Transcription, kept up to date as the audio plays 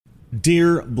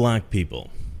Dear black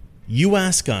people, you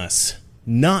ask us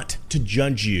not to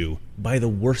judge you by the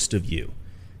worst of you,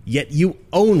 yet you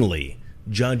only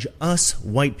judge us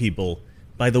white people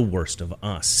by the worst of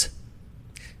us.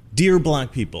 Dear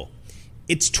black people,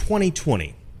 it's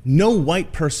 2020. No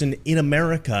white person in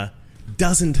America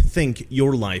doesn't think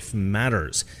your life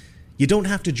matters. You don't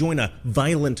have to join a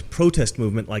violent protest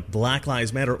movement like Black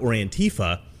Lives Matter or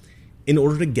Antifa in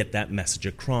order to get that message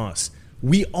across.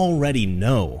 We already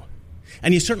know.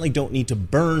 And you certainly don't need to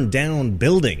burn down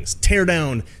buildings, tear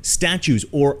down statues,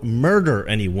 or murder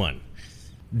anyone.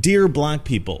 Dear black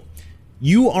people,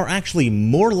 you are actually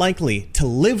more likely to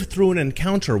live through an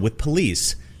encounter with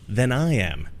police than I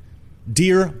am.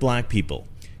 Dear black people,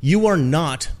 you are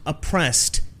not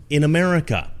oppressed in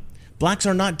America. Blacks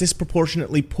are not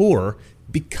disproportionately poor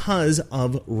because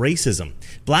of racism.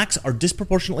 Blacks are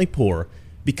disproportionately poor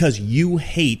because you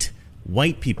hate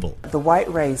white people. The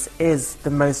white race is the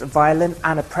most violent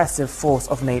and oppressive force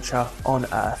of nature on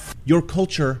earth. Your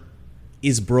culture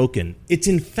is broken. It's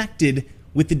infected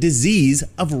with the disease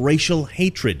of racial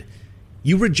hatred.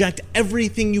 You reject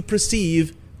everything you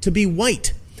perceive to be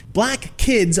white. Black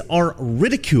kids are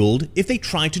ridiculed if they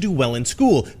try to do well in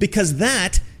school because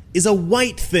that is a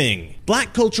white thing.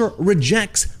 Black culture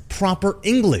rejects proper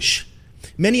English.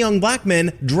 Many young black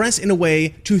men dress in a way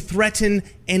to threaten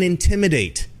and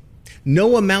intimidate.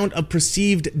 No amount of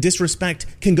perceived disrespect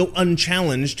can go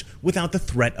unchallenged without the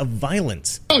threat of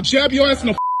violence. I'll jab your ass in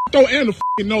the throat and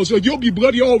the nose, so you'll be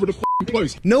bloody all over the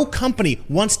place. No company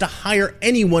wants to hire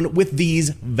anyone with these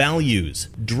values.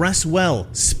 Dress well,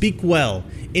 speak well,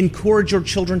 encourage your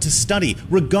children to study,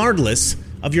 regardless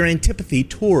of your antipathy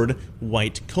toward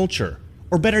white culture.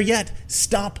 Or better yet,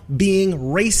 stop being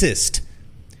racist.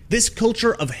 This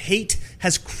culture of hate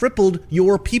has crippled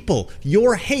your people.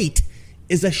 Your hate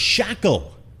is a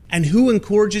shackle. And who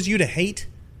encourages you to hate?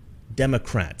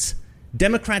 Democrats.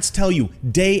 Democrats tell you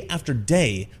day after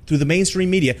day through the mainstream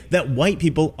media that white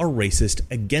people are racist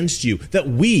against you, that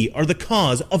we are the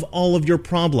cause of all of your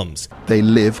problems. They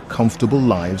live comfortable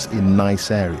lives in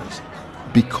nice areas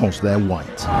because they're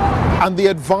white. And the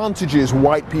advantages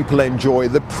white people enjoy,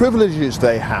 the privileges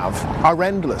they have, are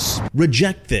endless.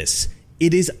 Reject this.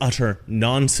 It is utter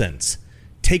nonsense.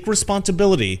 Take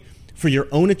responsibility for your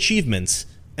own achievements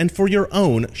and for your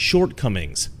own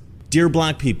shortcomings. Dear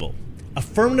black people,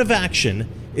 affirmative action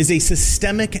is a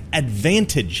systemic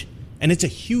advantage, and it's a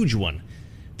huge one.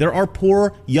 There are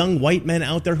poor young white men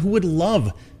out there who would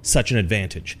love such an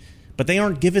advantage, but they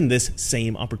aren't given this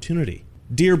same opportunity.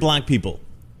 Dear black people,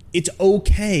 it's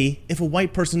okay if a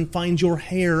white person finds your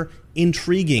hair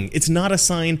intriguing. It's not a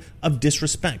sign of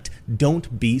disrespect.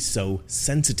 Don't be so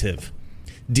sensitive.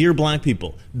 Dear black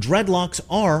people, dreadlocks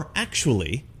are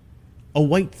actually a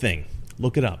white thing.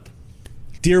 Look it up.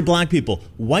 Dear black people,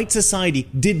 white society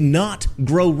did not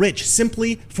grow rich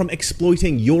simply from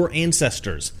exploiting your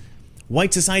ancestors.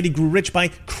 White society grew rich by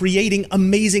creating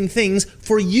amazing things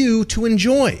for you to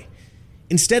enjoy.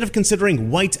 Instead of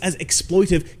considering whites as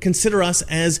exploitive, consider us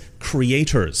as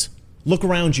creators. Look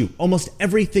around you. Almost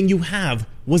everything you have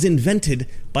was invented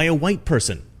by a white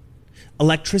person.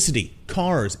 Electricity,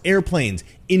 cars, airplanes,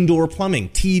 indoor plumbing,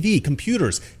 TV,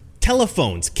 computers,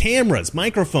 telephones, cameras,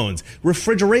 microphones,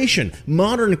 refrigeration,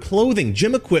 modern clothing,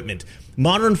 gym equipment,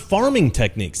 modern farming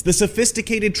techniques, the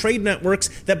sophisticated trade networks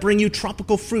that bring you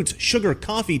tropical fruits, sugar,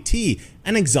 coffee, tea,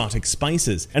 and exotic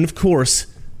spices. And of course,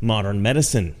 modern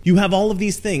medicine. You have all of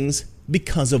these things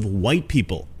because of white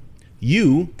people.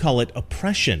 You call it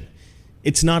oppression.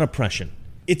 It's not oppression.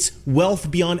 It's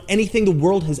wealth beyond anything the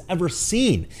world has ever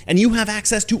seen, and you have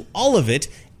access to all of it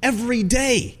every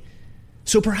day.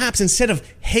 So perhaps instead of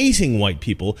hating white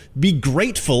people, be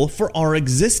grateful for our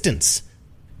existence.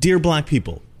 Dear black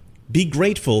people, be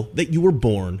grateful that you were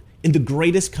born in the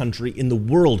greatest country in the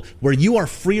world, where you are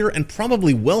freer and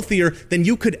probably wealthier than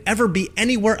you could ever be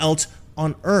anywhere else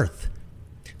on earth.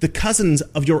 The cousins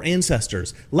of your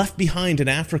ancestors left behind in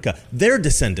Africa, their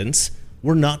descendants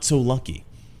were not so lucky.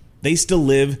 They still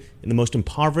live in the most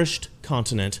impoverished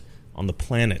continent on the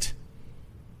planet.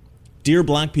 Dear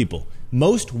black people,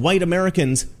 most white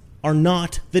Americans are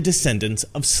not the descendants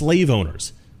of slave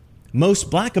owners.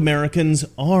 Most black Americans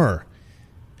are.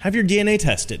 Have your DNA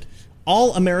tested.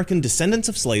 All American descendants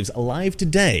of slaves alive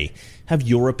today have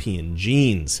European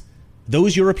genes.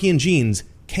 Those European genes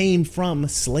came from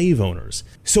slave owners.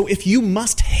 So if you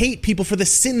must hate people for the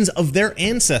sins of their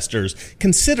ancestors,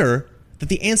 consider that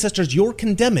the ancestors you're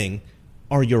condemning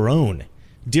are your own.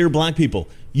 Dear black people,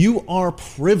 you are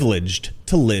privileged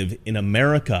to live in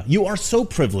America. You are so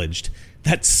privileged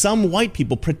that some white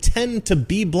people pretend to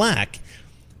be black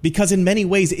Because in many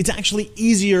ways, it's actually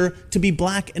easier to be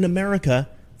black in America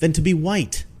than to be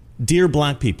white. Dear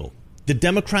black people, the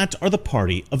Democrats are the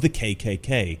party of the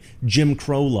KKK, Jim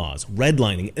Crow laws,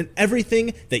 redlining, and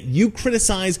everything that you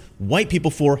criticize white people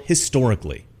for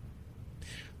historically.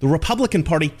 The Republican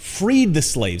Party freed the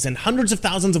slaves, and hundreds of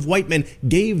thousands of white men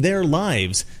gave their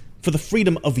lives for the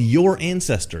freedom of your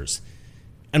ancestors.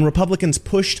 And Republicans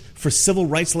pushed for civil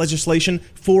rights legislation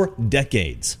for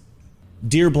decades.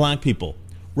 Dear black people,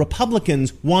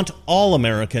 Republicans want all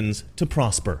Americans to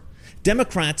prosper.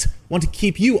 Democrats want to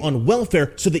keep you on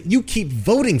welfare so that you keep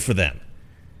voting for them.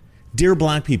 Dear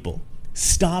black people,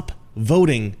 stop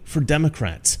voting for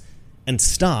Democrats and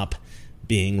stop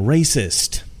being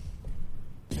racist.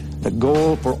 The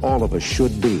goal for all of us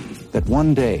should be that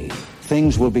one day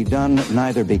things will be done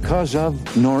neither because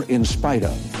of nor in spite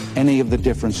of any of the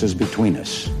differences between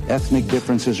us, ethnic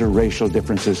differences or racial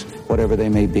differences, whatever they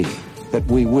may be, that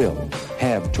we will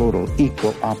have total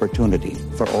equal opportunity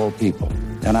for all people.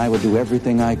 And I would do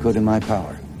everything I could in my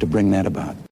power to bring that about.